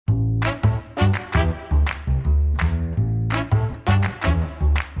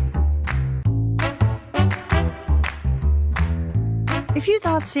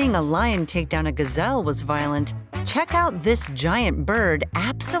thought seeing a lion take down a gazelle was violent, check out this giant bird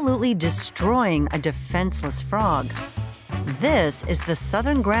absolutely destroying a defenseless frog. This is the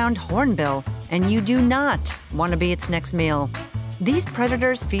southern ground hornbill, and you do not want to be its next meal. These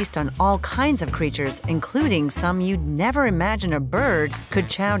predators feast on all kinds of creatures, including some you'd never imagine a bird could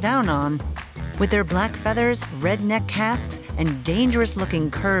chow down on. With their black feathers, red neck casques, and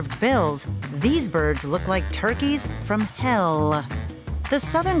dangerous-looking curved bills, these birds look like turkeys from hell. The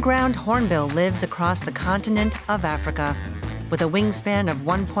southern ground hornbill lives across the continent of Africa. With a wingspan of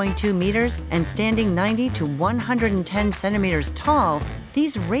 1.2 meters and standing 90 to 110 centimeters tall,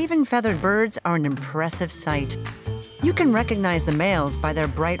 these raven-feathered birds are an impressive sight. You can recognize the males by their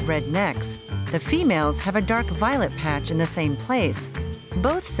bright red necks. The females have a dark violet patch in the same place.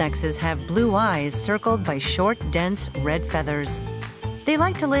 Both sexes have blue eyes circled by short, dense red feathers. They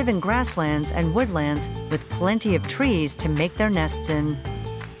like to live in grasslands and woodlands with plenty of trees to make their nests in.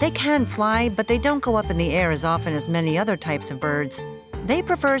 They can fly, but they don't go up in the air as often as many other types of birds. They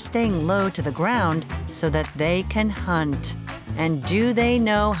prefer staying low to the ground so that they can hunt. And do they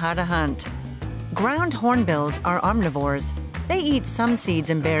know how to hunt? Ground hornbills are omnivores. They eat some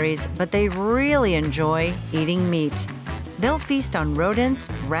seeds and berries, but they really enjoy eating meat. They'll feast on rodents,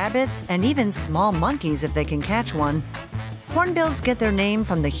 rabbits, and even small monkeys if they can catch one. Hornbills get their name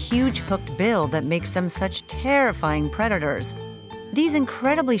from the huge hooked bill that makes them such terrifying predators. These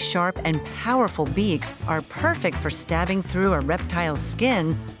incredibly sharp and powerful beaks are perfect for stabbing through a reptile's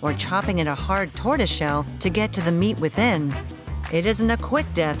skin or chopping at a hard tortoiseshell to get to the meat within. It isn't a quick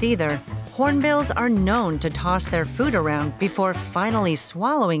death either. Hornbills are known to toss their food around before finally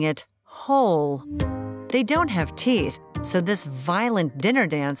swallowing it whole. They don't have teeth, so this violent dinner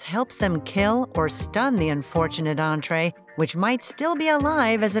dance helps them kill or stun the unfortunate entree, which might still be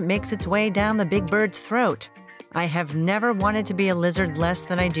alive as it makes its way down the big bird's throat. I have never wanted to be a lizard less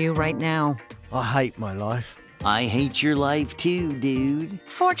than I do right now. I hate my life. I hate your life too, dude.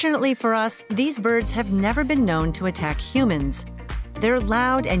 Fortunately for us, these birds have never been known to attack humans. Their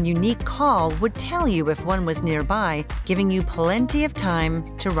loud and unique call would tell you if one was nearby, giving you plenty of time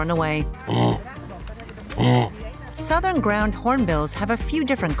to run away. Southern ground hornbills have a few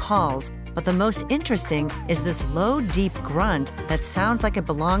different calls, but the most interesting is this low, deep grunt that sounds like it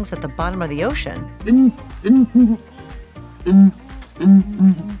belongs at the bottom of the ocean.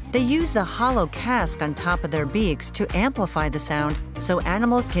 They use the hollow casque on top of their beaks to amplify the sound so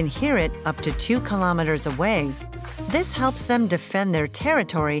animals can hear it up to 2 kilometers away. This helps them defend their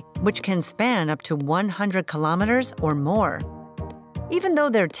territory, which can span up to 100 kilometers or more. Even though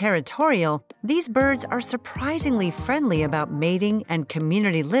they're territorial, these birds are surprisingly friendly about mating and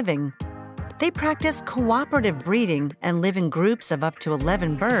community living. They practice cooperative breeding and live in groups of up to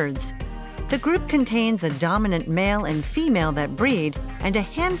 11 birds. The group contains a dominant male and female that breed, and a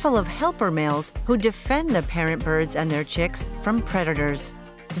handful of helper males who defend the parent birds and their chicks from predators.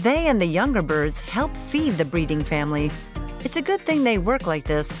 They and the younger birds help feed the breeding family. It's a good thing they work like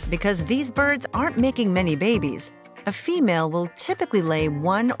this because these birds aren't making many babies. A female will typically lay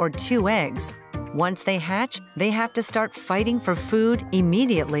 1 or 2 eggs. Once they hatch, they have to start fighting for food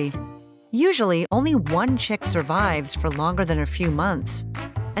immediately. Usually, only 1 chick survives for longer than a few months.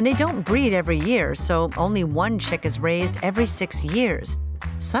 And they don't breed every year, so only 1 chick is raised every 6 years.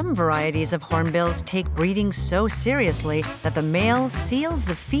 Some varieties of hornbills take breeding so seriously that the male seals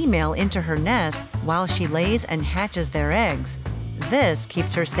the female into her nest while she lays and hatches their eggs. This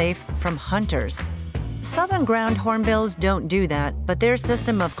keeps her safe from hunters. Southern ground hornbills don't do that, but their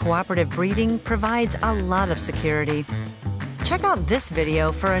system of cooperative breeding provides a lot of security. Check out this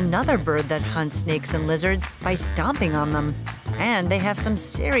video for another bird that hunts snakes and lizards by stomping on them. And they have some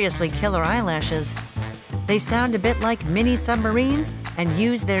seriously killer eyelashes. They sound a bit like mini submarines and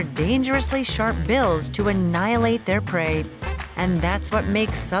use their dangerously sharp bills to annihilate their prey. And that's what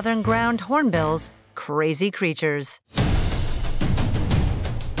makes southern ground hornbills crazy creatures.